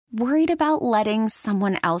Worried about letting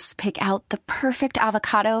someone else pick out the perfect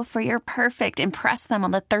avocado for your perfect impress them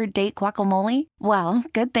on the third date guacamole? Well,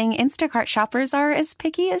 good thing Instacart shoppers are as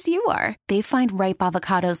picky as you are. They find ripe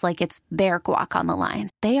avocados like it's their guac on the line.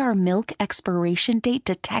 They are milk expiration date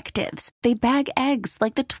detectives. They bag eggs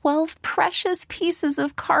like the 12 precious pieces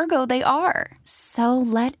of cargo they are. So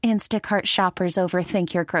let Instacart shoppers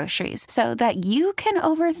overthink your groceries so that you can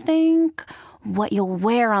overthink what you'll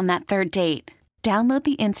wear on that third date. Download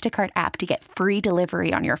the Instacart app to get free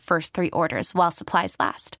delivery on your first 3 orders while supplies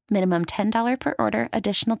last. Minimum $10 per order.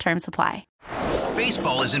 Additional terms apply.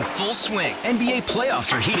 Baseball is in full swing. NBA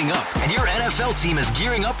playoffs are heating up, and your NFL team is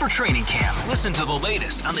gearing up for training camp. Listen to the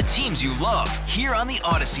latest on the teams you love here on the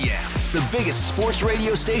Odyssey app. The biggest sports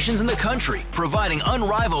radio stations in the country, providing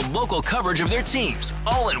unrivaled local coverage of their teams,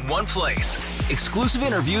 all in one place. Exclusive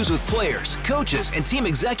interviews with players, coaches, and team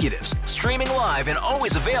executives, streaming live and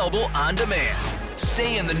always available on demand.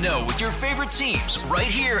 Stay in the know with your favorite teams right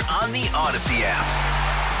here on the Odyssey app.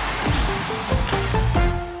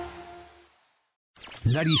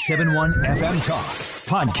 97.1 FM Talk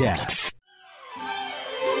Podcast.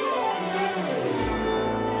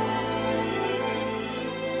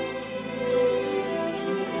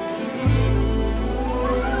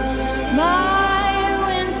 My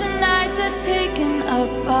winter nights are taken up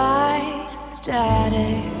by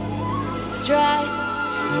static, stress,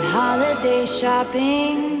 and holiday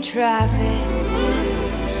shopping traffic.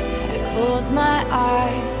 But I close my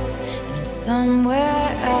eyes and I'm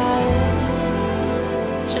somewhere else.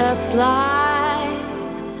 Just like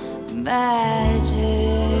magic.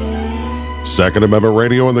 Second Amendment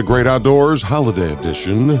Radio and the Great Outdoors Holiday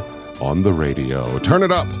Edition on the radio. Turn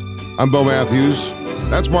it up. I'm Bo Matthews.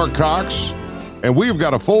 That's Mark Cox. And we've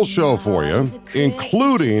got a full show for you,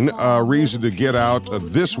 including a reason to get out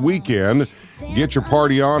this weekend. Get your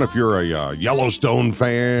party on if you're a Yellowstone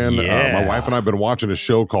fan. My wife and I have been watching a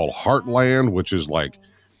show called Heartland, which is like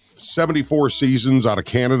 74 seasons out of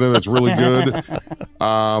Canada. That's really good.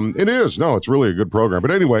 It is. No, it's really a good program.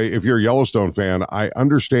 But anyway, if you're a Yellowstone fan, I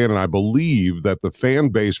understand and I believe that the fan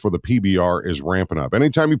base for the PBR is ramping up.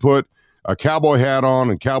 Anytime you put a cowboy hat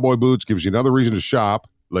on and cowboy boots, gives you another reason to shop,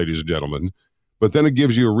 ladies and gentlemen. But then it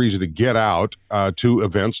gives you a reason to get out to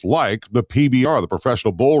events like the PBR, the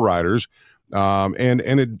Professional Bull Riders. And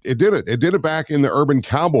it did it. It did it back in the Urban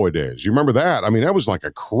Cowboy days. You remember that? I mean, that was like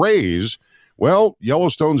a craze. Well,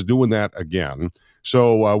 Yellowstone's doing that again.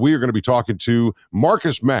 So we are going to be talking to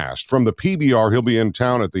Marcus Mast from the PBR. He'll be in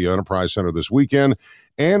town at the Enterprise Center this weekend.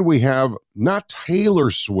 And we have not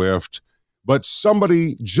Taylor Swift, but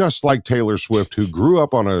somebody just like Taylor Swift who grew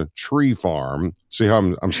up on a tree farm. See how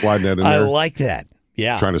I'm sliding that in there? I like that.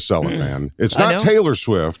 Yeah. Trying to sell it, man. It's not Taylor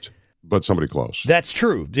Swift, but somebody close. That's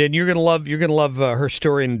true. And you're going to love her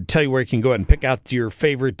story and tell you where you can go ahead and pick out your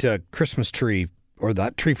favorite Christmas tree or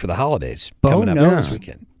that tree for the holidays coming up this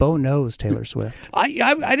weekend. Bo knows Taylor Swift.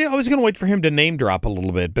 I was going to wait for him to name drop a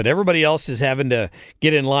little bit, but everybody else is having to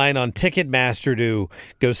get in line on Ticketmaster to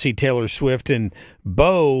go see Taylor Swift, and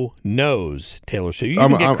Bo knows Taylor Swift. You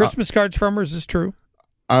can get Christmas cards from her. Is this true?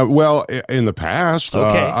 Well, in the past,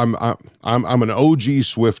 okay. I'm an OG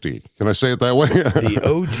Swiftie. Can I say it that way? The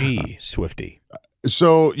OG Swiftie.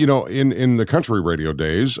 So, in the country radio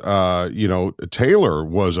days, Taylor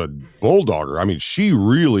was a bulldogger. I mean, she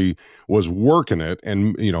really was working it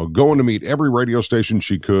and, going to meet every radio station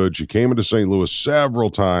she could. She came into St. Louis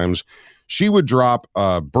several times. She would drop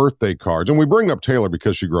birthday cards. And we bring up Taylor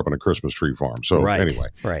because she grew up on a Christmas tree farm. So anyway,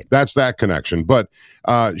 that's that connection. But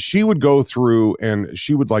she would go through and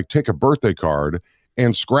she would take a birthday card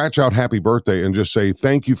and scratch out happy birthday and just say,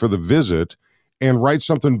 thank you for the visit, and write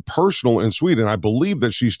something personal and sweet. And I believe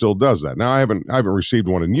that she still does that. Now, I haven't received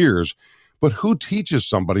one in years, but who teaches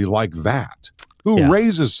somebody like that? Who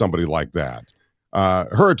raises somebody like that?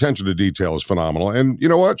 Her attention to detail is phenomenal. And you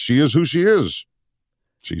know what? She is who she is.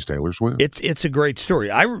 She's Taylor Swift. It's a great story.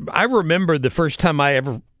 I remember the first time I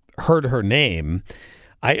ever heard her name.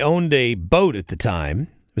 I owned a boat at the time.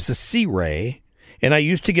 It was a Sea Ray, and I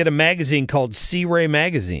used to get a magazine called Sea Ray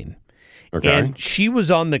Magazine. Okay. And she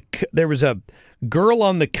was there was a girl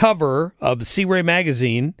on the cover of the Sea Ray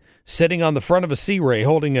magazine sitting on the front of a Sea Ray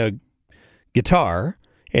holding a guitar,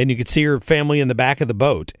 and you could see her family in the back of the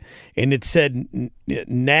boat. And it said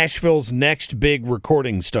Nashville's next big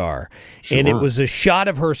recording star. Sure. And it was a shot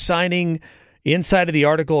of her signing inside of the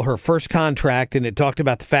article her first contract, and it talked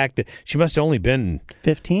about the fact that she must have only been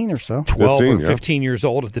 15 or so, 12 or 15 years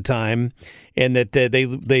old at the time, and that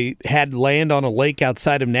they had land on a lake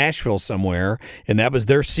outside of Nashville somewhere, and that was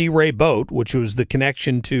their Sea Ray boat, which was the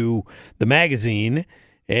connection to the magazine.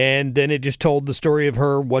 And then it just told the story of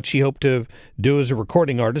her, what she hoped to do as a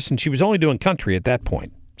recording artist, and she was only doing country at that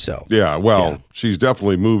point. So she's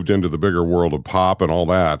definitely moved into the bigger world of pop and all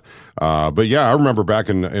that. But yeah, I remember back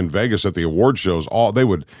in Vegas at the award shows,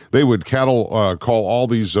 they would call all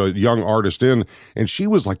these young artists in, and she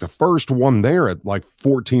was like the first one there at like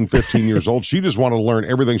 14, 15 years old. She just wanted to learn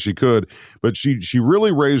everything she could, but she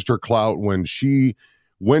really raised her clout when she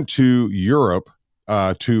went to Europe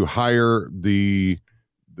to hire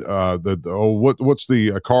what's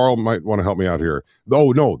the Carl might want to help me out here.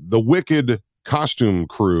 Oh no, the Wicked costume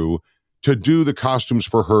crew to do the costumes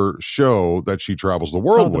for her show that she travels the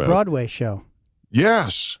world with. The Broadway show.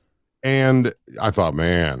 Yes. And I thought,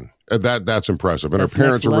 man, that's impressive. And her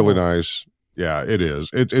parents are really nice. Yeah, it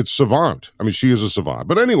is. It's savant. I mean, she is a savant.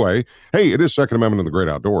 But anyway, hey, it is Second Amendment in the Great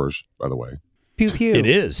Outdoors, by the way. Pew, pew. It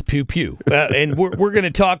is. Pew, pew. And we're going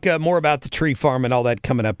to talk more about the tree farm and all that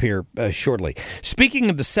coming up here shortly.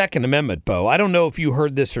 Speaking of the Second Amendment, Bo, I don't know if you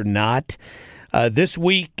heard this or not. This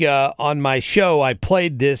week on my show, I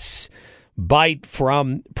played this bite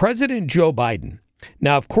from President Joe Biden.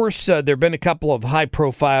 Now, of course, there have been a couple of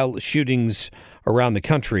high-profile shootings around the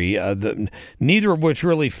country, neither of which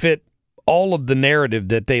really fit all of the narrative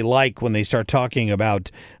that they like when they start talking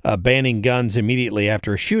about banning guns immediately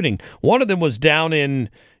after a shooting. One of them was down at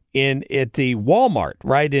the Walmart,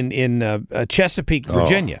 right, in Chesapeake,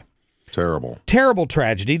 Virginia. Terrible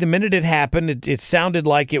tragedy. The minute it happened, it sounded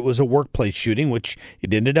like it was a workplace shooting, which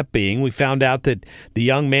it ended up being. We found out that the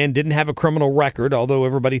young man didn't have a criminal record, although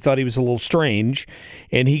everybody thought he was a little strange,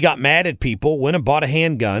 and he got mad at people, went and bought a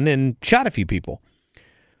handgun, and shot a few people.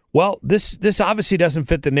 Well, this obviously doesn't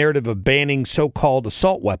fit the narrative of banning so-called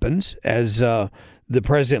assault weapons, as the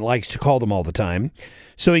president likes to call them all the time.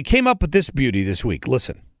 So he came up with this beauty this week.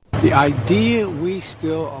 Listen. The idea we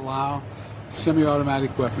still allow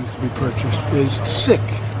semi-automatic weapons to be purchased is sick.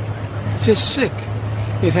 It's just sick.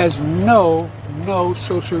 It has no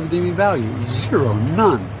social redeeming value. Zero.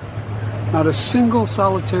 None. Not a single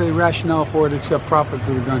solitary rationale for it except profit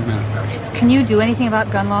for the gun manufacturer. Can you do anything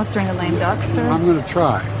about gun laws during the lame duck, sir? I'm going to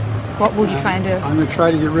try. What will you try and do? I'm going to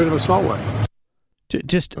try to get rid of assault weapons.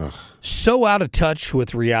 Just so out of touch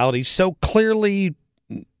with reality, so clearly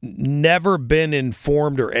never been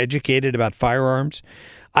informed or educated about firearms.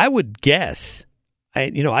 I would guess,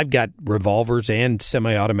 I've got revolvers and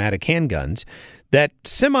semi-automatic handguns, that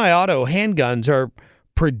semi-auto handguns are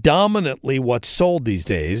predominantly what's sold these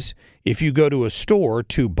days. If you go to a store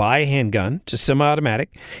to buy a handgun, it's a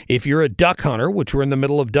semi-automatic. If you're a duck hunter, which we're in the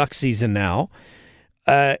middle of duck season now,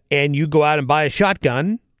 and you go out and buy a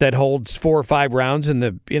shotgun that holds 4 or 5 rounds in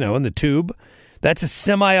the tube, that's a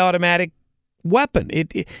semi-automatic weapon.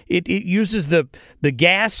 It uses the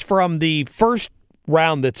gas from the first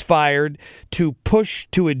round that's fired to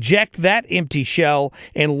eject that empty shell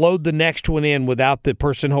and load the next one in without the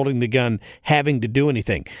person holding the gun having to do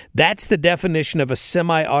anything. That's the definition of a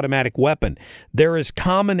semi-automatic weapon. They're as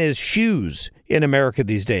common as shoes in America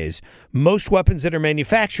these days. Most weapons that are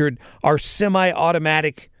manufactured are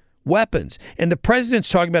semi-automatic weapons. And the president's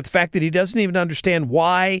talking about the fact that he doesn't even understand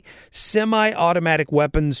why semi-automatic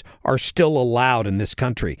weapons are still allowed in this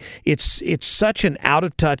country. It's such an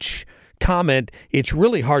out-of-touch comment, it's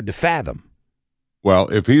really hard to fathom. Well,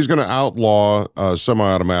 if he's going to outlaw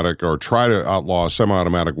semi-automatic or try to outlaw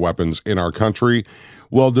semi-automatic weapons in our country,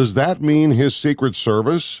 well, does that mean his Secret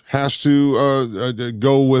Service has to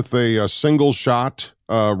go with a single shot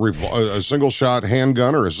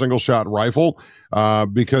handgun or a single shot rifle?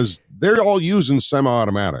 Because they're all using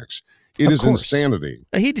semi-automatics. It is insanity.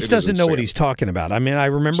 He just doesn't know what he's talking about. I mean, I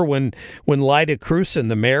remember when Lyda Krewson,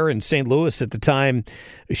 the mayor in St. Louis at the time,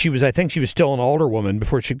 I think she was still an alderwoman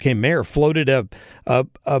before she became mayor, floated a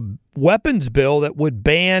weapons bill that would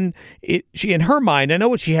ban it. She, in her mind, I know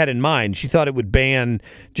what she had in mind. She thought it would ban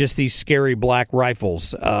just these scary black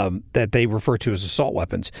rifles that they refer to as assault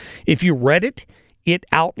weapons. If you read it, it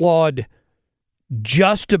outlawed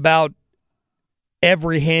just about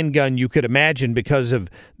every handgun you could imagine because of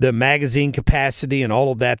the magazine capacity and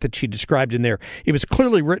all of that she described in there. It was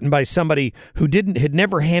clearly written by somebody who had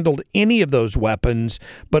never handled any of those weapons,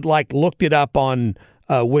 but looked it up on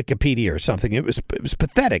Wikipedia or something. It was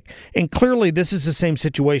pathetic. And clearly this is the same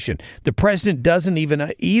situation. The president doesn't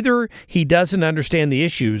even, either he doesn't understand the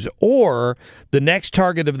issues, or the next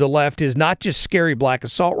target of the left is not just scary black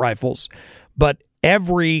assault rifles, but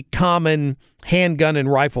every common handgun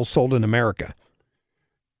and rifle sold in America.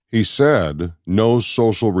 He said no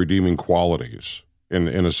social redeeming qualities in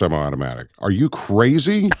a semi-automatic. Are you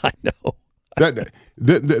crazy? I know.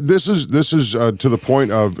 This is to the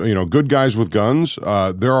point of, good guys with guns.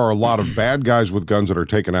 There are a lot of bad guys with guns that are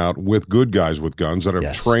taken out with good guys with guns that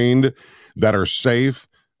have trained, that are safe.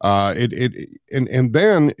 And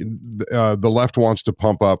then the left wants to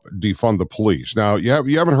pump up defund the police. Now, you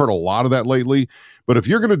haven't heard a lot of that lately, but if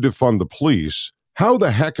you're going to defund the police, how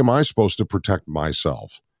the heck am I supposed to protect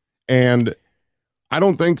myself? And I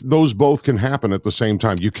don't think those both can happen at the same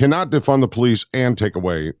time. You cannot defund the police and take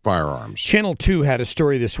away firearms. Channel 2 had a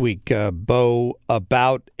story this week, Bo,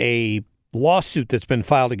 about a lawsuit that's been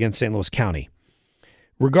filed against St. Louis County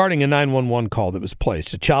regarding a 911 call that was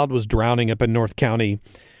placed. A child was drowning up in North County.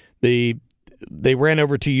 They ran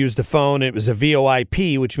over to use the phone. It was a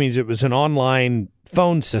VoIP, which means it was an online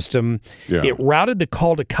phone system. Yeah. It routed the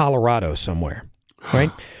call to Colorado somewhere,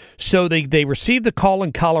 right? So they received the call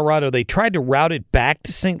in Colorado. They tried to route it back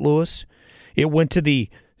to St. Louis. It went to the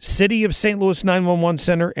City of St. Louis 911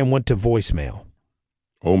 Center and went to voicemail.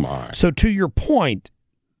 Oh, my. So to your point,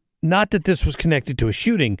 not that this was connected to a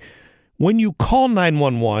shooting, when you call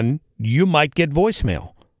 911, you might get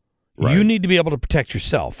voicemail. Right. You need to be able to protect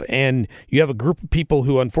yourself. And you have a group of people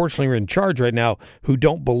who unfortunately are in charge right now who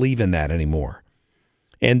don't believe in that anymore.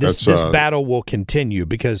 And this battle will continue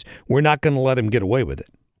because we're not going to let them get away with it.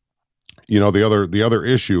 The other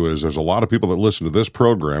issue is there's a lot of people that listen to this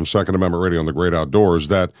program, Second Amendment Radio on the Great Outdoors,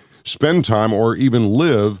 that spend time or even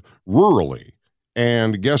live rurally.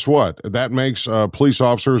 And guess what? That makes police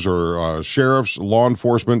officers or sheriffs, law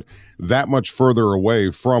enforcement, that much further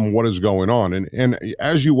away from what is going on. And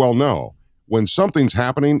as you well know, when something's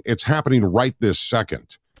happening, it's happening right this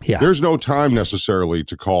second. Yeah. There's no time necessarily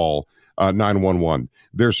to call 911.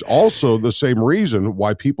 There's also the same reason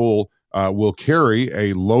why people will carry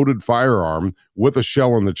a loaded firearm with a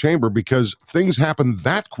shell in the chamber, because things happen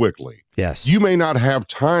that quickly. Yes. You may not have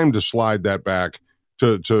time to slide that back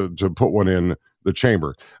to put one in the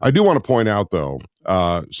chamber. I do want to point out, though,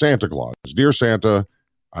 Santa Claus. Dear Santa,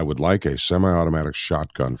 I would like a semi-automatic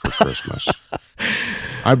shotgun for Christmas.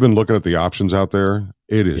 I've been looking at the options out there.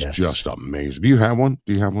 It is just amazing. Do you have one?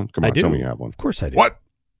 Come on, tell me you have one. Of course I do. What?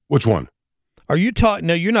 Which one? Are you talking?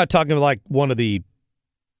 No, you're not talking like one of the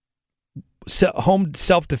home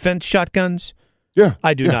self-defense shotguns? Yeah.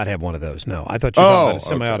 I do not have one of those, no. I thought you were talking about a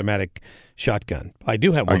semi-automatic shotgun. I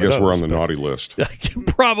do have one of those. I guess we're on the naughty list.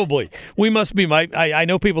 Probably. We must be. I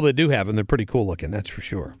know people that do have them. They're pretty cool looking, that's for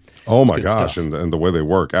sure. Oh, my gosh, and the way they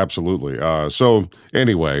work, absolutely. So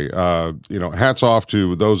anyway, hats off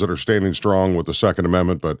to those that are standing strong with the Second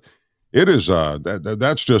Amendment, but it is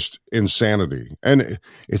that's just insanity. And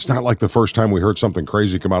it's not like the first time we heard something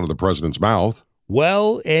crazy come out of the president's mouth.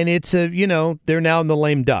 Well, and it's they're now in the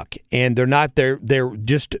lame duck, and they're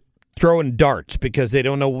just throwing darts because they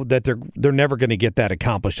don't know that they're never going to get that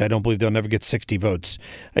accomplished. I don't believe they'll never get 60 votes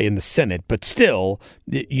in the Senate, but still,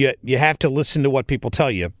 you have to listen to what people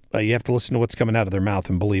tell you. You have to listen to what's coming out of their mouth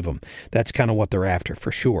and believe them. That's kind of what they're after,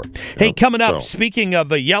 for sure. Hey, coming up, speaking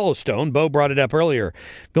of Yellowstone, Bo brought it up earlier,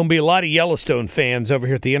 going to be a lot of Yellowstone fans over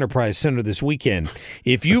here at the Enterprise Center this weekend.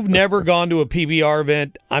 If you've never gone to a PBR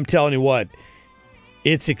event, I'm telling you what,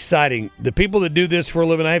 it's exciting. The people that do this for a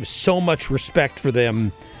living, I have so much respect for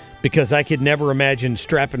them because I could never imagine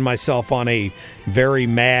strapping myself on a very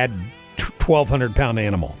mad 1,200-pound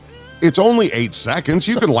animal. It's only 8 seconds.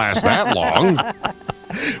 You can last that long.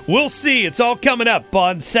 We'll see. It's all coming up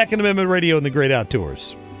on Second Amendment Radio and the Great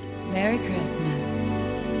Outdoors. Merry Christmas.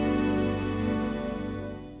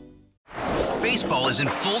 Baseball is in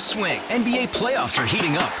full swing. NBA playoffs are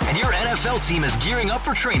heating up, and your NFL team is gearing up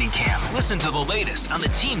for training camp. Listen to the latest on the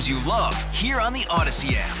teams you love here on the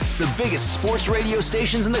Odyssey app. The biggest sports radio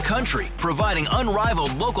stations in the country, providing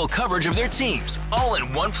unrivaled local coverage of their teams, all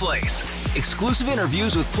in one place. Exclusive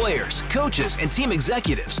interviews with players, coaches, and team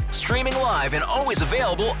executives, streaming live and always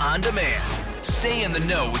available on demand. Stay in the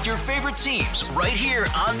know with your favorite teams right here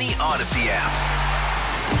on the Odyssey app.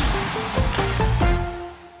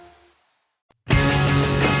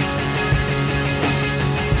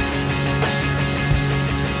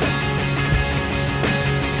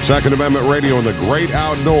 Second Amendment Radio and the Great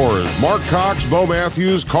Outdoors. Mark Cox, Bo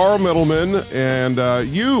Matthews, Carl Middleman, and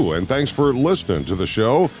you. And thanks for listening to the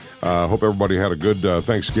show. Hope everybody had a good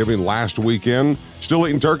Thanksgiving last weekend. Still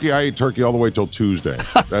eating turkey? I ate turkey all the way till Tuesday.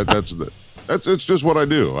 It's just what I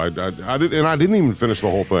do. I didn't even finish the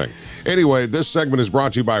whole thing. Anyway, this segment is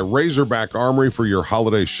brought to you by Razorback Armory for your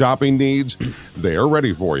holiday shopping needs. They are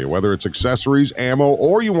ready for you, whether it's accessories, ammo,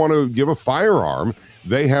 or you want to give a firearm.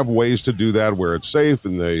 They have ways to do that where it's safe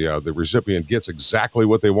and the recipient gets exactly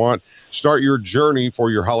what they want. Start your journey for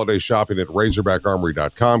your holiday shopping at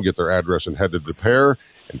RazorbackArmory.com. Get their address and head to prepare.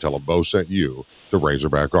 and tell them Bo sent you to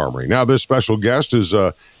Razorback Armory. Now, this special guest is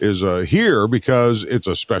here because it's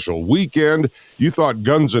a special weekend. You thought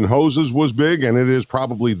Guns N' Hoses was big, and it is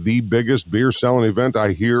probably the biggest beer selling event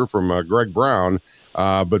I hear from Greg Brown.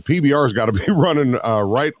 But PBR's got to be running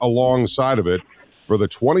right alongside of it. For the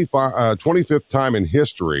 25th time in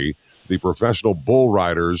history, the Professional Bull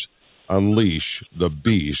Riders Unleash the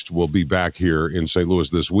Beast will be back here in St. Louis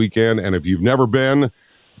this weekend. And if you've never been,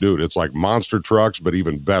 dude, it's like monster trucks, but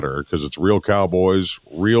even better because it's real cowboys,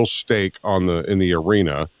 real steak in the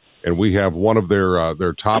arena. And we have one of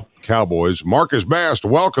their top cowboys, Marcus Bast.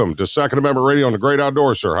 Welcome to Second Amendment Radio on the Great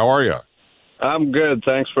Outdoors, sir. How are you? I'm good.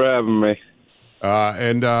 Thanks for having me.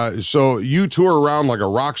 So you tour around like a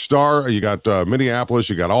rock star. You got Minneapolis,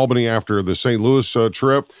 you got Albany after the St. Louis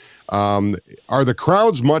trip. Are the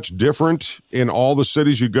crowds much different in all the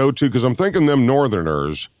cities you go to? Because I'm thinking them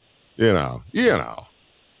Northerners, you know.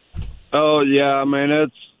 Oh yeah, I mean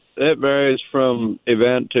it varies from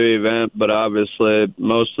event to event, but obviously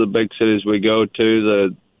most of the big cities we go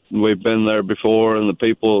to, we've been there before, and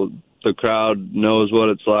the crowd knows what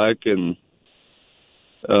it's like, and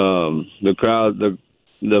the crowd,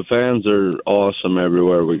 the fans are awesome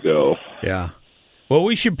everywhere we go. Yeah. Well,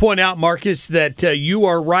 we should point out, Marcus, that you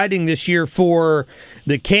are riding this year for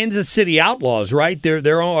the Kansas City Outlaws, right? Are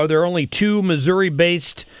there only 2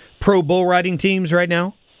 Missouri-based pro bull riding teams right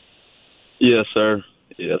now? Yes, sir.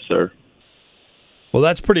 Yes, sir. Well,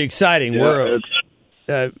 that's pretty exciting. Yeah,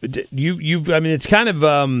 it's kind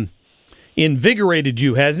of invigorated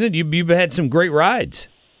you, hasn't it? You've had some great rides.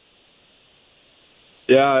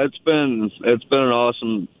 Yeah, it's been an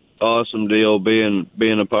awesome deal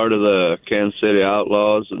being a part of the Kansas City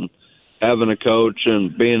Outlaws and having a coach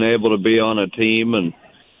and being able to be on a team, and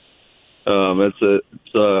it's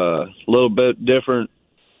a little bit different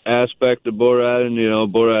aspect of bull riding. You know,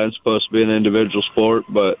 bull riding's supposed to be an individual sport,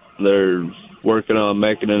 but they're working on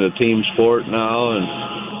making it a team sport now. And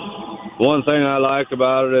one thing I like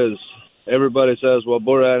about it is everybody says, well,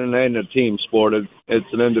 bull riding ain't a team sport.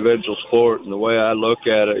 It's an individual sport. And the way I look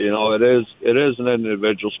at it, you know, it is an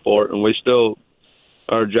individual sport, and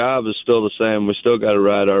our job is still the same. We still got to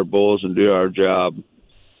ride our bulls and do our job.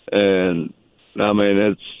 And I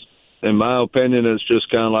mean, in my opinion, it's just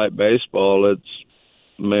kind of like baseball.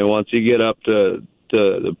 Once you get up to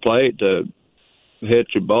the plate to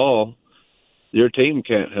hit your ball, your team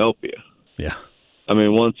can't help you. Yeah. I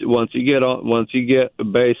mean, once you get a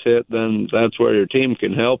base hit, then that's where your team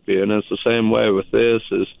can help you. And it's the same way with this.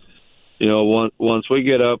 Is, you know, once we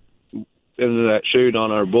get up into that chute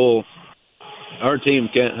on our bull, our team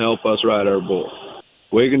can't help us ride our bull.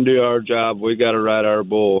 We can do our job. We got to ride our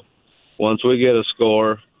bull. Once we get a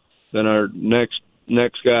score, then our next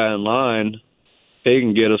guy in line, he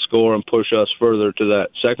can get a score and push us further to that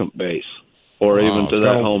second base or even to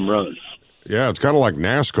that home run. Yeah, it's kind of like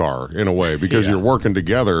NASCAR in a way because you're working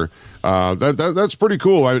together. That's pretty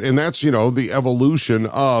cool, and that's, you know, the evolution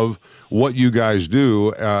of what you guys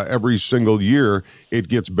do every single year. It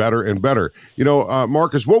gets better and better. You know,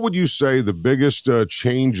 Marcus, what would you say the biggest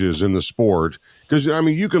changes in the sport? Because I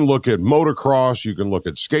mean, you can look at motocross, you can look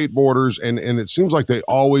at skateboarders, and it seems like they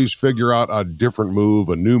always figure out a different move,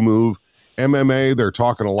 a new move. MMA, they're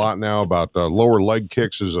talking a lot now about lower leg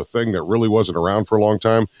kicks is a thing that really wasn't around for a long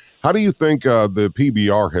time. How do you think the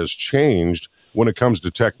PBR has changed when it comes to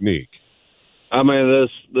technique? I mean,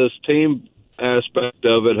 this team aspect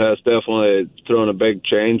of it has definitely thrown a big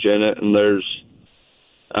change in it, and it's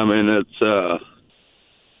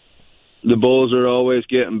the bulls are always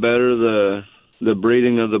getting better. The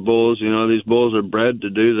breeding of the bulls, you know, these bulls are bred to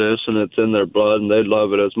do this, and it's in their blood, and they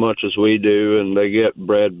love it as much as we do, and they get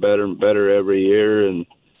bred better and better every year, and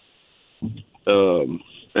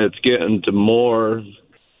it's getting to more.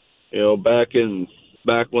 You know, back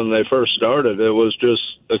when they first started, it was just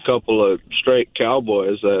a couple of straight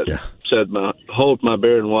cowboys that said, "Hold my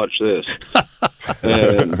beer and watch this."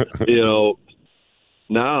 And you know,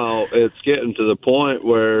 now it's getting to the point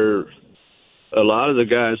where a lot of the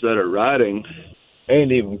guys that are riding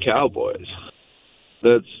ain't even cowboys.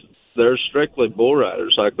 They're strictly bull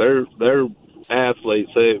riders. Like they're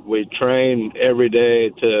athletes. We train every day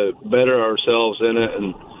to better ourselves in it.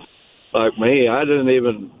 And like me, I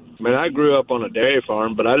grew up on a dairy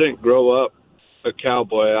farm, but I didn't grow up a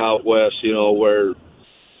cowboy out west, you know, where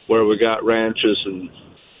we got ranches and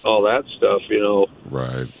all that stuff, you know.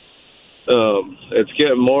 Right. It's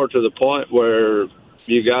getting more to the point where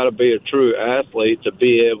you got to be a true athlete to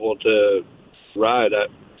be able to ride at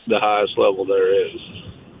the highest level there is.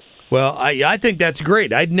 Well, I think that's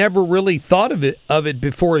great. I'd never really thought of it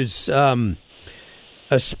before as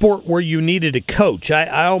a sport where you needed a coach.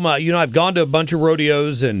 I've gone to a bunch of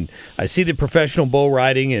rodeos and I see the professional bull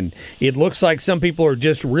riding, and it looks like some people are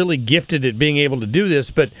just really gifted at being able to do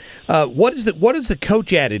this. But what is the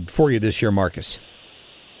coach added for you this year, Marcus?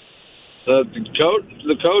 The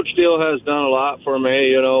coach deal has done a lot for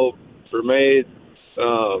me. For me,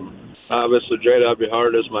 obviously J.W.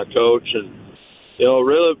 Hart is my coach, and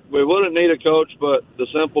really we wouldn't need a coach, but the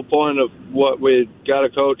simple point of what we got a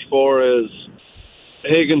coach for is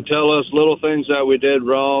he can tell us little things that we did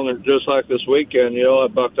wrong. And just like this weekend, I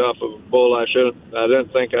bucked off of a bull I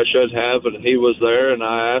didn't think I should have, and he was there, and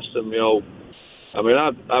I asked him,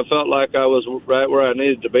 I felt like I was right where I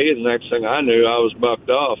needed to be. The next thing I knew, I was bucked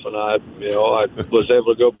off, and I was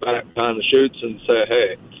able to go back behind the chutes and say,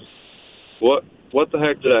 hey, what the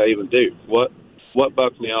heck did I even do? What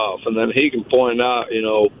bucked me off? And then he can point out,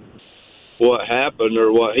 what happened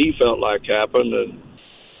or what he felt like happened, and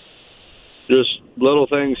just little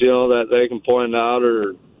things, that they can point out,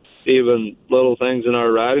 or even little things in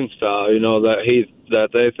our riding style, that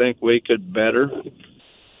they think we could better,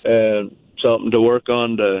 and something to work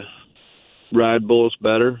on to ride bulls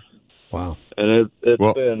better. Wow. And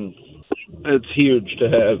it's huge to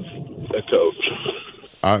have a coach.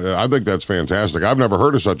 I think that's fantastic. I've never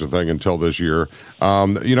heard of such a thing until this year.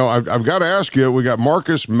 I've got to ask you, we got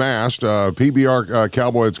Marcus Mast, PBR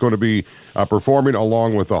Cowboy, that's going to be performing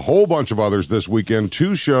along with a whole bunch of others this weekend,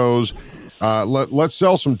 2 shows. Let's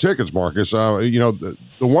sell some tickets, Marcus. The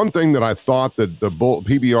one thing that I thought that the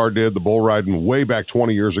PBR did, the bull riding way back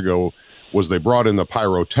 20 years ago, was they brought in the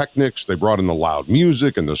pyrotechnics, they brought in the loud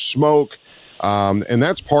music and the smoke. And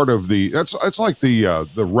that's part of it's like the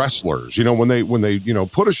wrestlers, when they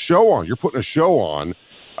put a show on, you're putting a show on.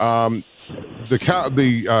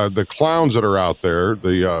 The clowns that are out there,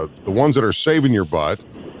 the ones that are saving your butt,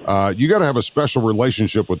 you got to have a special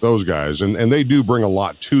relationship with those guys, and they do bring a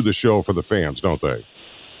lot to the show for the fans, don't they?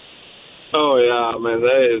 Oh yeah, I mean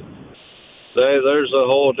there's a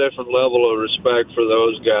whole different level of respect for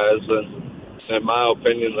those guys, and in my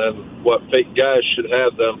opinion, than what guys should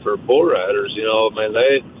have them for bull riders.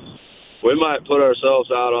 We might put ourselves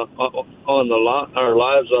out on the line, our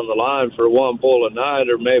lives on the line for 1 bull a night,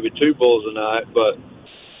 or maybe 2 bulls a night, but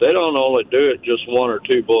they don't only do it just 1 or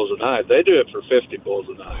 2 bulls a night. They do it for 50 bulls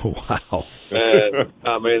a night. Wow. And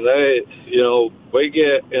we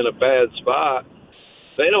get in a bad spot.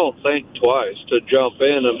 They don't think twice to jump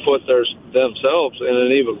in and put themselves in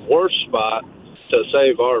an even worse spot to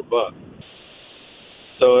save our butt.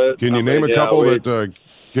 So can you name a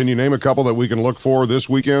couple that we can look for this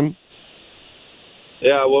weekend?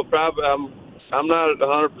 Yeah, well, probably I'm not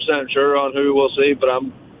 100% sure on who we'll see, but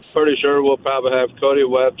I'm pretty sure we'll probably have Cody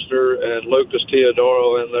Webster and Lucas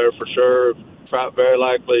Teodoro in there for sure. Very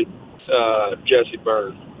likely Jesse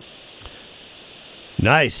Byrne.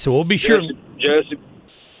 Nice. So we'll be sure.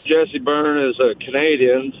 Jesse Byrne is a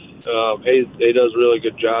Canadian. He does a really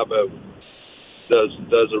good job.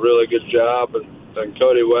 Does a really good job, and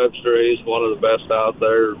Cody Webster, he's one of the best out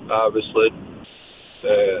there, obviously.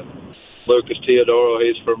 And Lucas Teodoro,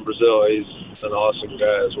 he's from Brazil. He's an awesome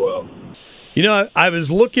guy as well. I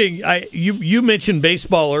was looking. You mentioned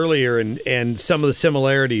baseball earlier and some of the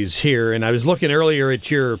similarities here, and I was looking earlier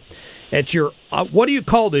at your what do you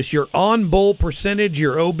call this? Your on bull percentage,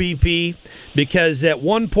 your OBP, because at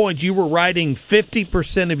one point you were riding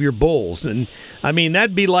 50% of your bulls, and I mean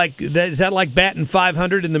that'd be like is that like batting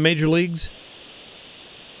 500 in the major leagues?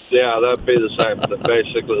 Yeah, that'd be the same.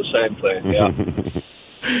 Basically the same thing. Yeah.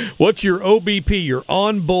 What's your OBP? Your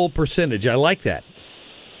on bull percentage? I like that.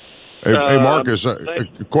 Hey Marcus, a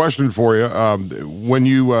question for you. When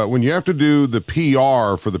you have to do the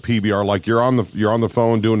PR for the PBR, like you're on the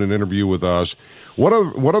phone doing an interview with us, what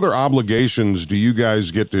other obligations do you guys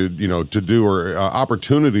get to do, or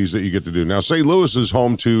opportunities that you get to do? Now, St. Louis is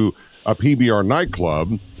home to a PBR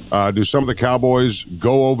nightclub. Do some of the Cowboys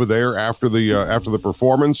go over there after the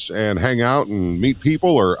performance and hang out and meet people,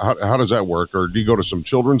 or how does that work? Or do you go to some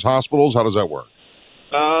children's hospitals? How does that work?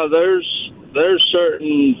 There's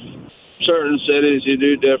certain cities you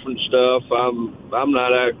do different stuff. I'm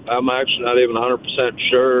actually not even 100%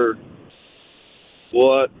 sure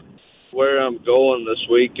where I'm going this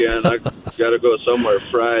weekend. I got to go somewhere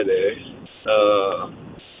Friday.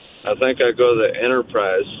 I think I go to the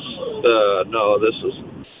Enterprise. No, this is.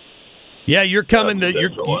 Yeah, you're coming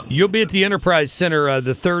you'll be at the Enterprise Center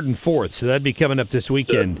the 3rd and 4th, so that'd be coming up this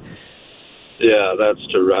weekend. Yeah, that's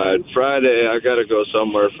to ride. Friday, I got to go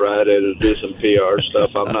somewhere Friday to do some PR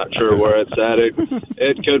stuff. I'm not sure where it's at.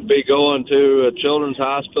 It could be going to a children's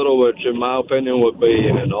hospital, which in my opinion would be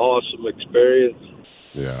an awesome experience.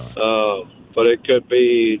 Yeah. But it could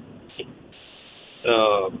be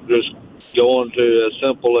just going to as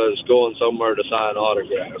simple as going somewhere to sign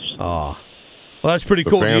autographs. Oh, well, that's pretty The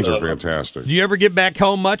cool. fans are fantastic. Do you ever get back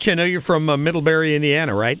home much? I know you're from Middlebury,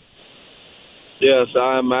 Indiana, right? Yes,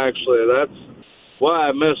 I'm actually. That's why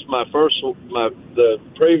I missed the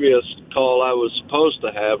previous call I was supposed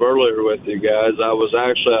to have earlier with you guys. I was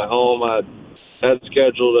actually at home. I had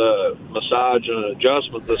scheduled a massage and an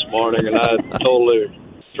adjustment this morning, and I totally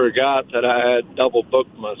forgot that I had double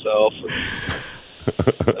booked myself.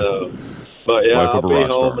 But yeah, Life of I'll a be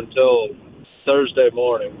rock home star. until Thursday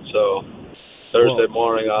morning. So Thursday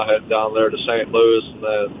morning I'll head down there to St. Louis, and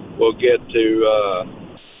then we'll get to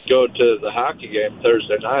go to the hockey game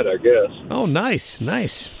Thursday night, I guess. Oh, nice.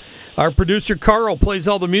 Our producer Carl plays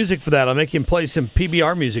all the music for that. I'll make him play some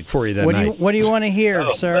PBR music for you that night. What do you want to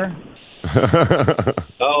hear, sir?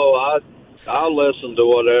 I'll listen to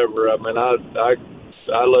whatever. I mean,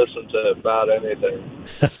 I listen to about anything.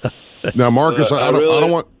 Now, Marcus, I don't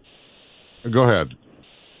want. Go ahead.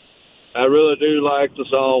 I really do like the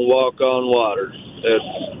song "Walk on Water."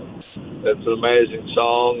 It's an amazing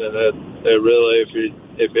song, and it really,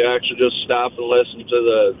 if you actually just stop and listen to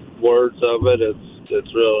the words of it,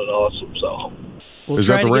 it's really an awesome song. Is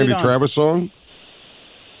that the Randy Travis song?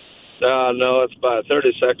 No, it's by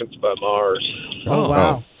 30 Seconds by Mars. Oh,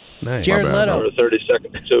 wow. Nice. Jared Leto. Or 30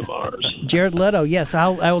 Seconds to Mars. Jared Leto, yes.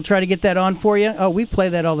 I will try to get that on for you. Oh, we play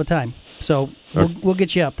that all the time. So we'll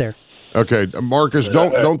get you up there. Okay, Marcus,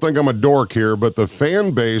 don't think I'm a dork here, but the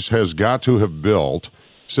fan base has got to have built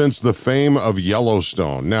since the fame of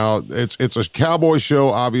Yellowstone. Now, it's a cowboy show,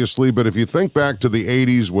 obviously, but if you think back to the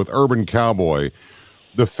 80s with Urban Cowboy,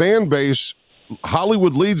 the fan base,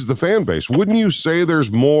 Hollywood leads the fan base. Wouldn't you say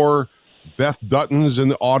there's more Beth Duttons in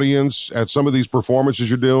the audience at some of these performances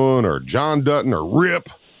you're doing, or John Dutton or Rip,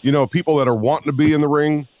 people that are wanting to be in the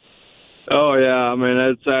ring? Oh yeah, I mean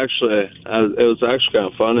it was actually kind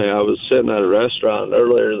of funny. I was sitting at a restaurant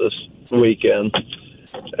earlier this weekend,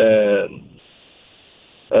 and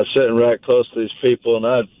I was sitting right close to these people, and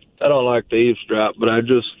I don't like to eavesdrop, but I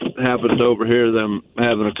just happened to overhear them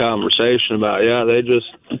having a conversation about they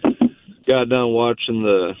just got done watching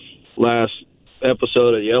the last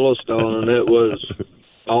episode of Yellowstone, and it was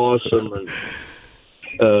awesome, and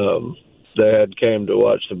they had came to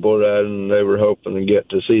watch the bull ride, and they were hoping to get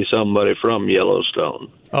to see somebody from Yellowstone.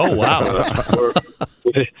 Oh, wow.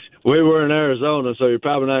 We were in Arizona, so you're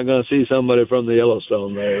probably not going to see somebody from the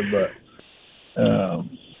Yellowstone there, but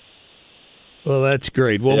well, that's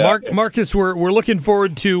great. Well, Marcus, we're looking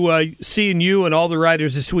forward to seeing you and all the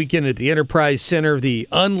riders this weekend at the Enterprise Center, the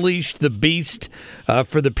Unleash the Beast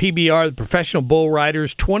for the PBR, the Professional Bull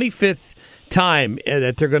Riders, 25th time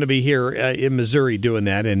that they're going to be here in Missouri doing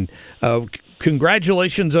that. And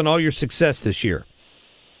congratulations on all your success this year.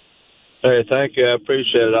 Hey, thank you. I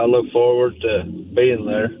appreciate it. I look forward to being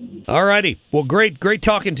there. All righty. Well, great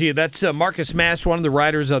talking to you. That's Marcus Mast, one of the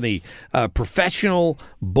riders on the Professional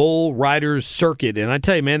Bull Riders Circuit. And I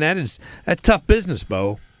tell you, man, that's tough business,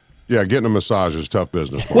 Bo. Yeah, getting a massage is tough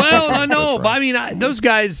business. Well, I know, but I mean, those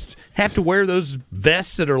guys have to wear those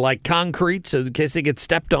vests that are like concrete, so in case they get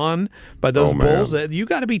stepped on by those bulls, you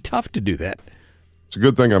got to be tough to do that. It's a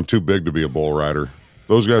good thing I'm too big to be a bull rider.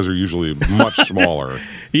 Those guys are usually much smaller.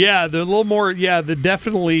 Yeah, they're a little more. Yeah, they're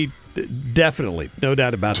definitely, no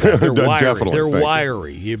doubt about that. They're wiry. They're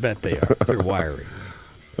wiry. You bet they are. They're wiry.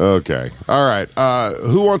 Okay, all right.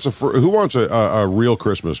 Who wants a real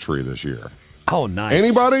Christmas tree this year? Oh, nice.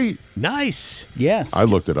 Anybody? Nice. Yes. I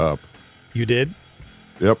looked it up. You did?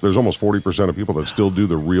 Yep, there's almost 40% of people that still do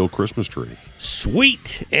the real Christmas tree.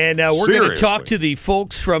 Sweet. And we're going to talk to the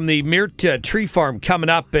folks from the Meert Tree Farm coming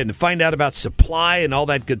up and find out about supply and all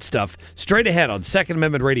that good stuff straight ahead on Second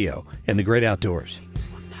Amendment Radio and the Great Outdoors.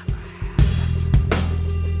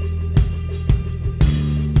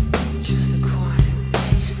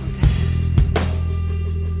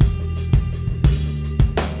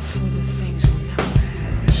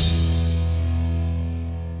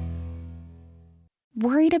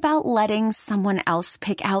 Worried about letting someone else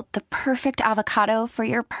pick out the perfect avocado for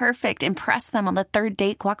your perfect impress them on the third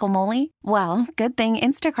date guacamole? Well, good thing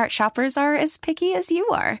Instacart shoppers are as picky as you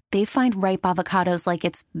are. They find ripe avocados like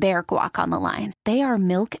it's their guac on the line. They are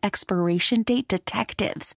milk expiration date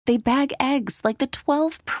detectives. They bag eggs like the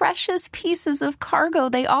 12 precious pieces of cargo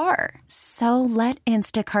they are. So let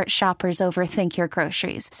Instacart shoppers overthink your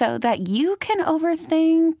groceries so that you can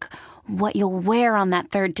overthink what you'll wear on that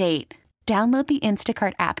third date. Download the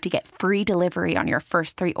Instacart app to get free delivery on your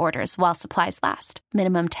first 3 orders while supplies last.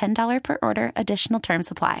 Minimum $10 per order. Additional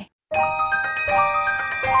terms apply.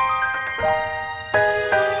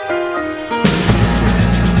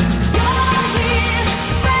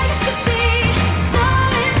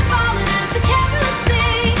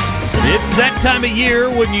 It's that time of year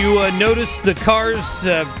when you notice the cars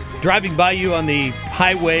driving by you on the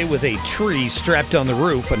highway with a tree strapped on the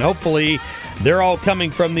roof, and hopefully they're all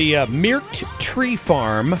coming from the Meert Tree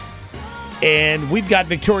Farm. And we've got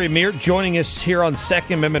Victoria Meert joining us here on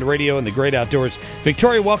Second Amendment Radio and the Great Outdoors.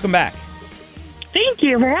 Victoria, welcome back. Thank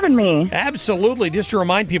you for having me. Absolutely. Just to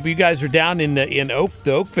remind people, you guys are down in the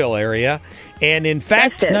Oakville area. And in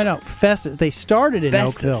fact... Festus. They started in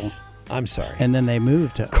Oakville. I'm sorry. And then they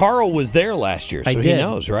moved to... Carl was there last year, so he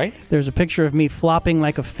knows, right? There's a picture of me flopping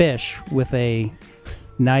like a fish with a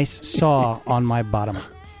nice saw on my bottom.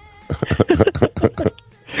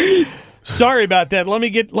 Sorry about that. Let me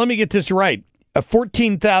get this right. A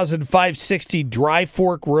 14,560 Dry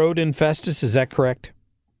Fork Road in Festus, is that correct?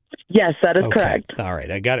 Yes, that is correct. All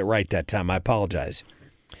right, I got it right that time. I apologize.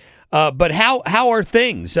 But how are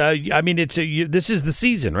things? I mean, this is the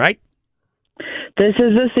season, right? This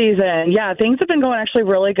is the season. Yeah, things have been going actually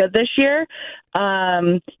really good this year.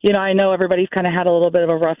 I know everybody's kind of had a little bit of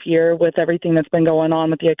a rough year with everything that's been going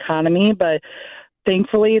on with the economy, but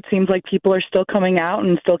thankfully it seems like people are still coming out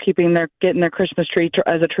and still getting their Christmas tree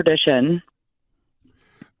as a tradition.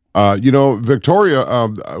 Victoria,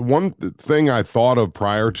 one thing I thought of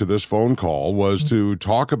prior to this phone call was to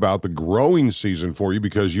talk about the growing season for you,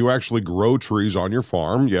 because you actually grow trees on your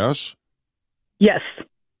farm, yes? Yes.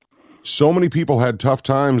 So many people had tough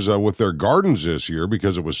times with their gardens this year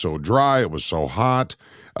because it was so dry, it was so hot.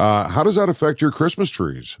 How does that affect your Christmas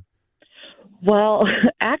trees? Well,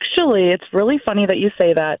 actually, it's really funny that you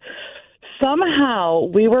say that. Somehow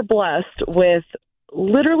we were blessed with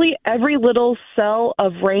literally every little cell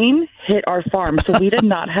of rain hit our farm. So we did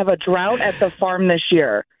not have a drought at the farm this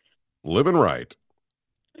year. Living right.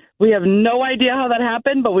 We have no idea how that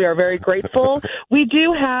happened, but we are very grateful. We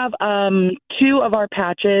do have 2 of our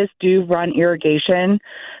patches do run irrigation.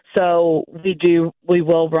 So we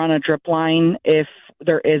will run a drip line if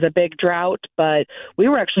there is a big drought, but we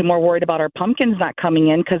were actually more worried about our pumpkins not coming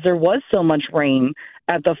in because there was so much rain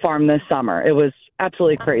at the farm this summer. It was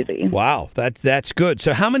absolutely crazy. Wow, that's good.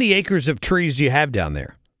 So how many acres of trees do you have down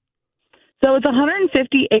there? So it's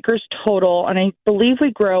 150 acres total, and I believe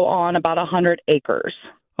we grow on about 100 acres.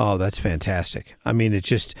 Oh, that's fantastic. I mean, it's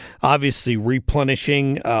just obviously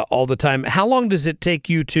replenishing all the time. How long does it take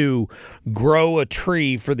you to grow a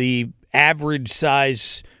tree for the average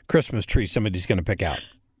size Christmas tree somebody's going to pick out?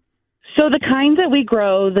 So the kinds that we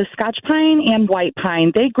grow, the Scotch pine and white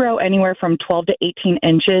pine, they grow anywhere from 12 to 18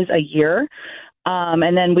 inches a year.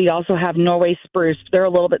 And then we also have Norway spruce. They're a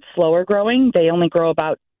little bit slower growing. They only grow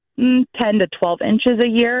about 10 to 12 inches a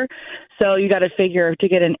year. So you got to figure to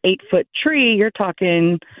get an 8-foot tree, you're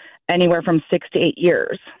talking anywhere from 6 to 8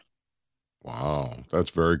 years. Wow,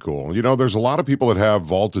 that's very cool. There's a lot of people that have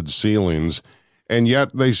vaulted ceilings, and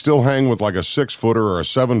yet they still hang with like a 6-footer or a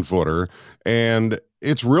 7-footer. And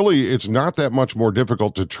it's not that much more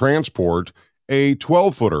difficult to transport a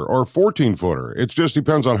 12-footer or 14-footer. It just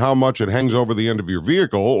depends on how much it hangs over the end of your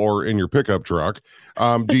vehicle or in your pickup truck.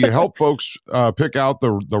 Do you help folks pick out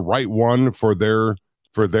the right one for their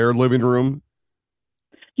living room?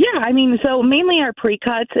 Yeah, I mean, so mainly our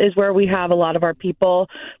pre-cuts is where we have a lot of our people.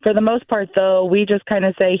 For the most part, though, we just kind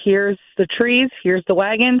of say, here's the trees, here's the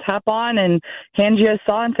wagons, hop on and hand you a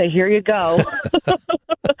saw and say, here you go.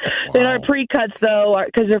 In our pre-cuts, though,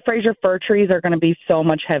 because the Fraser fir trees are going to be so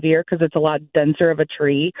much heavier because it's a lot denser of a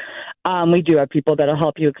tree, we do have people that'll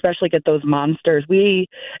help you, especially get those monsters.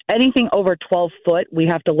 Anything over 12 foot, we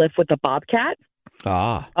have to lift with a bobcat.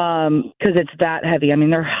 Because it's that heavy. I mean,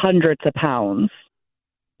 they're hundreds of pounds.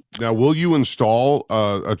 Now, will you install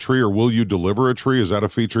a tree or will you deliver a tree? Is that a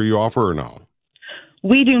feature you offer or no?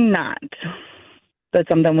 We do not. That's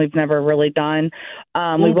something we've never really done.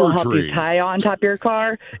 We will help you tie on top of your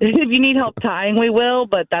car. If you need help tying, we will,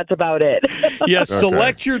 but that's about it. Yes,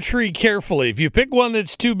 select your tree carefully. If you pick one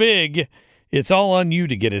that's too big, it's all on you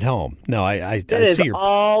to get it home. No, I see your... It is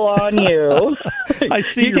all on you. I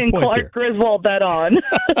see your point there. You can Clark Griswold that on.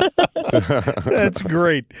 That's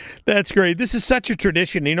great. That's great. This is such a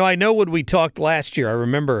tradition. I know when we talked last year, I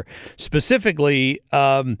remember specifically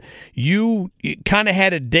you kind of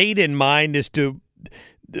had a date in mind as to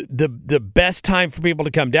the best time for people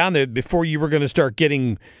to come down there before you were going to start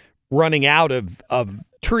running out of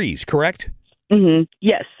trees, correct? Mm-hmm.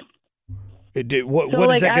 Yes.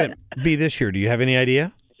 What is that going to be this year? Do you have any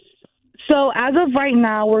idea? So as of right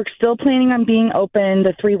now, we're still planning on being open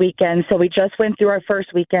the 3 weekends. So we just went through our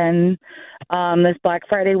first weekend, this Black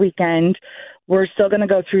Friday weekend. We're still going to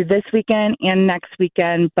go through this weekend and next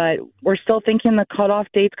weekend, but we're still thinking the cutoff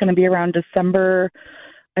date's going to be around December,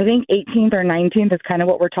 I think 18th or 19th is kind of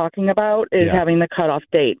what we're talking about, is having the cutoff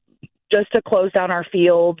date. just to close down our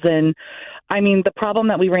fields. And I mean, the problem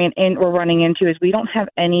that we're running into is we don't have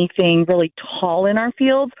anything really tall in our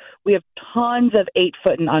fields. We have tons of 8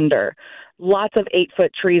 foot and under, lots of 8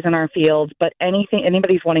 foot trees in our fields, but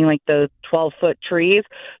anybody's wanting like the 12 foot trees,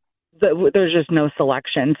 there's just no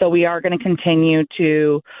selection. So we are going to continue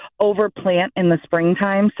to overplant in the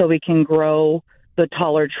springtime so we can grow the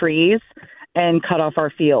taller trees and cut off our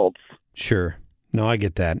fields. Sure. No, I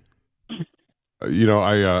get that.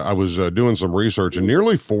 I was doing some research, and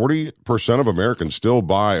nearly 40% of Americans still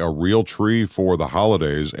buy a real tree for the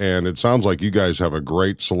holidays, and it sounds like you guys have a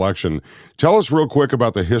great selection. Tell us real quick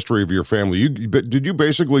about the history of your family. Did you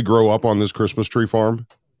basically grow up on this Christmas tree farm?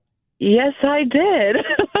 Yes, I did.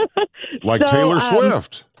 Like Taylor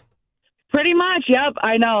Swift. Pretty much, yep,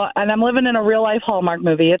 I know. And I'm living in a real-life Hallmark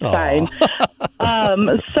movie. It's fine.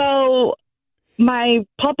 So my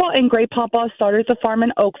papa and great papa started the farm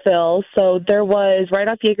in Oakville. So there was, right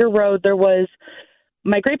off Yeager Road,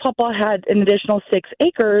 my great papa had an additional 6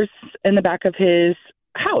 acres in the back of his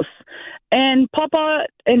house. And papa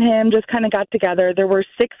and him just kind of got together. There were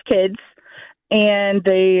 6 kids, and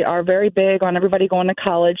they are very big on everybody going to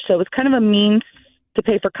college. So it was kind of a means to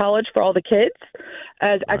pay for college for all the kids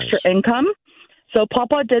as extra income. So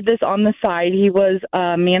Papa did this on the side. He was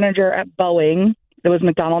a manager at Boeing. It was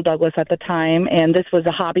McDonnell Douglas at the time, and this was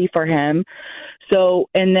a hobby for him. So,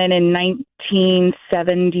 and then in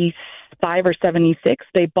 1975 or 76,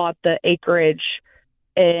 they bought the acreage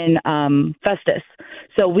in Festus.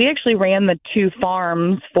 So we actually ran the 2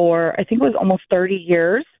 farms for, I think it was almost 30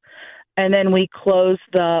 years. And then we closed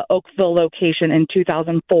the Oakville location in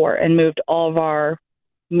 2004 and moved all of our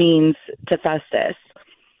means to Festus.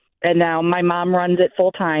 And now my mom runs it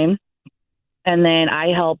full time. And then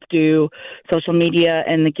I help do social media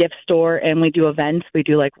and the gift store, and we do events. We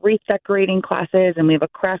do like wreath decorating classes, and we have a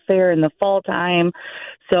craft fair in the fall time.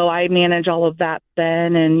 So I manage all of that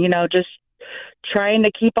then, and, just trying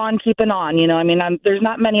to keep on keeping on. I mean, there's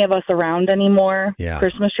not many of us around anymore,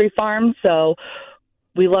 Christmas tree farm. So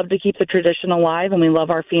we love to keep the tradition alive, and we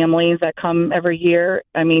love our families that come every year.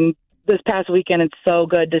 I mean, this past weekend, it's so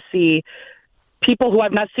good to see people who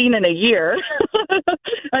I've not seen in a year.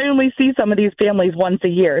 I only see some of these families once a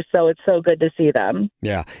year, so it's so good to see them.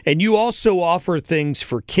 Yeah, and you also offer things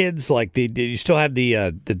for kids, like do you still have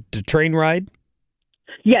the train ride?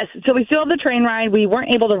 Yes, so we still have the train ride. We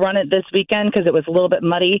weren't able to run it this weekend because it was a little bit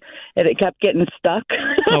muddy and it kept getting stuck.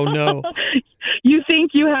 Oh, no. You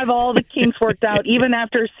think you have all the kinks worked out even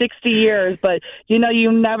after 60 years, but,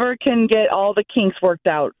 you never can get all the kinks worked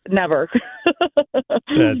out. Never.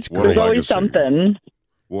 That's great. There's always something.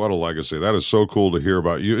 What a legacy. That is so cool to hear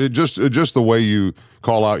about you. Just the way you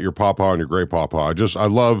call out your papa and your great papa. I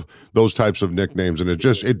love those types of nicknames, and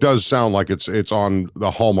it does sound like it's on the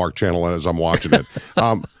Hallmark Channel as I'm watching it.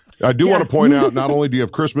 I do want to point out, not only do you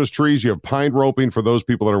have Christmas trees, you have pine roping for those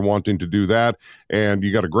people that are wanting to do that, and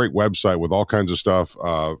you got a great website with all kinds of stuff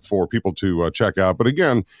for people to check out. But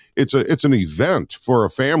again, it's an event for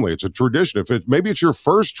a family. It's a tradition. Maybe it's your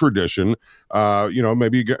first tradition,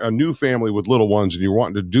 maybe you get a new family with little ones and you're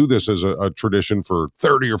wanting to do this as a tradition for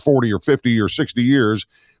 30 or 40 or 50 or 60 years.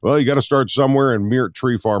 Well, you got to start somewhere, and Merit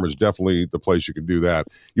Tree Farm is definitely the place you can do that.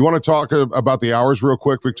 You want to talk about the hours real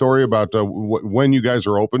quick, Victoria, about when you guys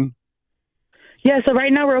are open? Yeah, so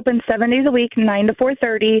right now we're open 7 days a week, 9 to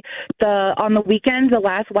 4:30. On the weekends, the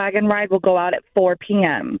last wagon ride will go out at 4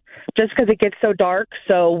 p.m. just because it gets so dark.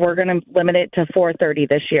 So we're going to limit it to 4:30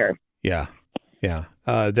 this year. Yeah.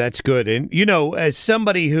 That's good. And, as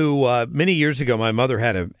somebody who many years ago, my mother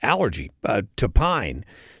had an allergy to pine.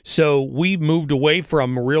 So we moved away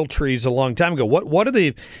from real trees a long time ago. What are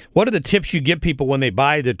the tips you give people when they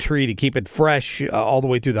buy the tree to keep it fresh all the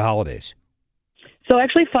way through the holidays? So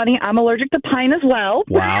actually, funny, I'm allergic to pine as well.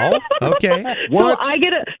 Wow. Okay. What? So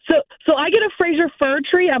I get a Fraser fir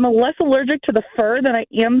tree. I'm less allergic to the fir than I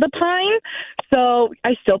am the pine. So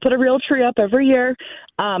I still put a real tree up every year.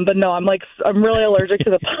 But no, I'm really allergic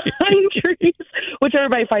to the pine trees, which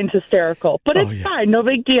everybody finds hysterical. But it's fine, no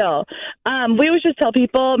big deal. We always just tell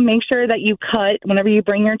people, make sure that you cut whenever you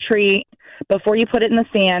bring your tree. Before you put it in the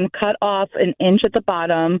sand, cut off an inch at the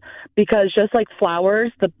bottom, because just like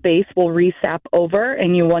flowers, the base will re-sap over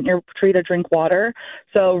and you want your tree to drink water.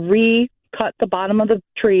 So re-cut the bottom of the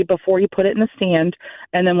tree before you put it in the stand.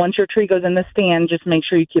 And then once your tree goes in the stand, just make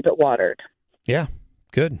sure you keep it watered. Yeah,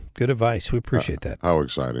 good advice. We appreciate that. How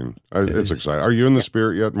exciting. It's exciting. Are you in the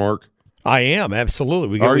spirit yet, Mark? I am,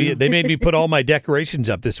 absolutely. They made me put all my decorations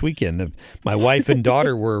up this weekend. My wife and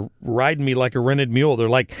daughter were riding me like a rented mule. They're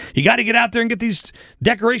like, you got to get out there and get these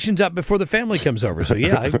decorations up before the family comes over. So,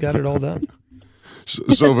 yeah, I've got it all done.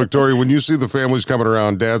 So, Victoria, when you see the families coming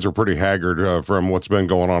around, dads are pretty haggard from what's been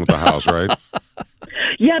going on at the house, right?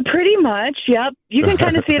 Yeah, pretty much. Yep. You can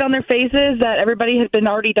kind of see it on their faces that everybody has been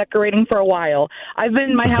already decorating for a while.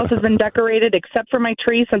 My house has been decorated except for my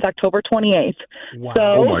tree since October 28th. Wow. So,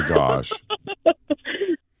 Oh my gosh.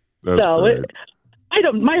 That's great.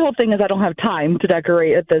 My whole thing is I don't have time to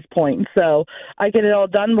decorate at this point. So I get it all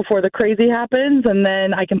done before the crazy happens, and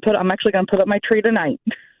then I'm actually going to put up my tree tonight.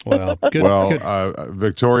 Well, good.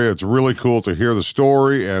 Victoria, it's really cool to hear the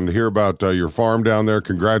story and hear about your farm down there.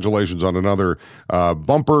 Congratulations on another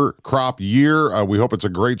bumper crop year. We hope it's a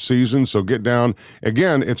great season. So get down.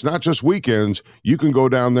 Again, it's not just weekends. You can go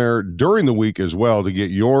down there during the week as well to get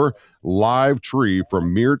your live tree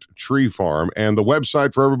from Meert Tree Farm. And the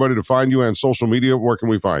website for everybody to find you and social media, where can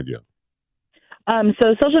we find you?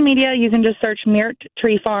 So social media, you can just search Meert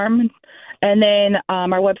Tree Farm. And then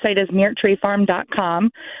our website is meerttreefarm.com.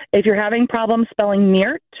 If you're having problems spelling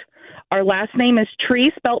Meert, our last name is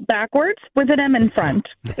Tree spelt backwards with an M in front.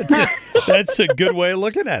 That's a good way of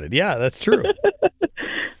looking at it. Yeah, that's true.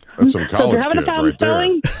 That's some college so if you're having a problem right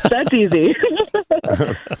spelling, that's easy.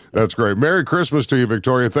 That's great. Merry Christmas to you,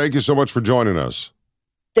 Victoria. Thank you so much for joining us.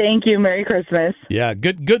 Thank you. Merry Christmas. Yeah,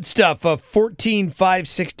 good stuff.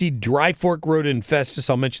 14560 Dry Fork Road in Festus.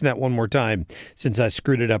 I'll mention that one more time since I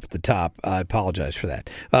screwed it up at the top. I apologize for that.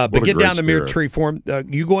 But get down to Meert Tree Farm.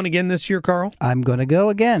 You going again this year, Carl? I'm going to go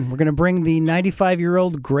again. We're going to bring the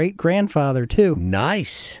 95-year-old great-grandfather, too.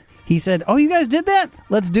 Nice. He said, you guys did that?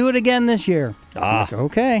 Let's do it again this year.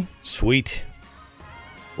 Okay. Sweet.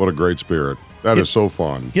 What a great spirit. That is so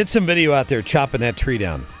fun. Get some video out there chopping that tree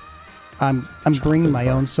down. I'm bringing my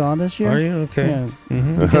own saw this year. Are you? Okay. Yeah.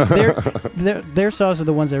 Mm-hmm. Because their saws are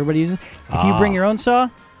the ones everybody uses. If you bring your own saw,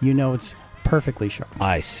 you know it's perfectly sharp.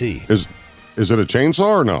 I see. Is it a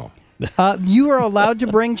chainsaw or no? You are allowed to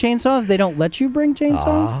bring chainsaws. They don't let you bring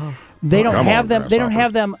chainsaws. They don't have them. They don't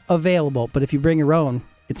have them available. But if you bring your own,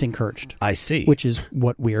 it's encouraged. I see. Which is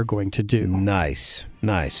what we are going to do. Nice.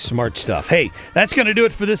 Smart stuff. Hey, that's going to do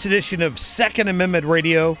it for this edition of Second Amendment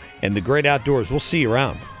Radio and the Great Outdoors. We'll see you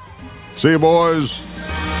around. See you, boys.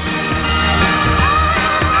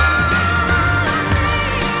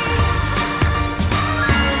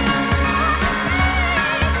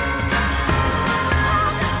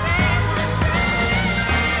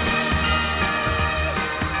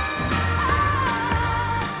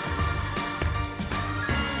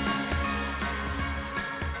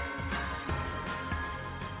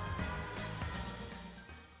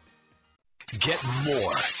 Get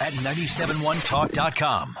more at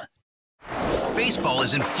 971talk.com. Baseball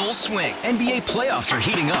is in full swing. NBA playoffs are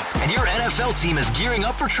heating up, and your NFL team is gearing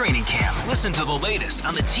up for training camp. Listen to the latest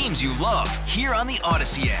on the teams you love here on the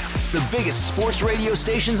Odyssey app. The biggest sports radio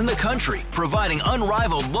stations in the country, providing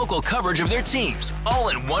unrivaled local coverage of their teams, all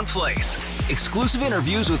in one place. Exclusive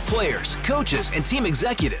interviews with players, coaches, and team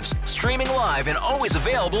executives, streaming live and always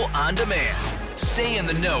available on demand. Stay in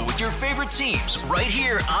the know with your favorite teams right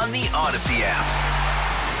here on the Odyssey app.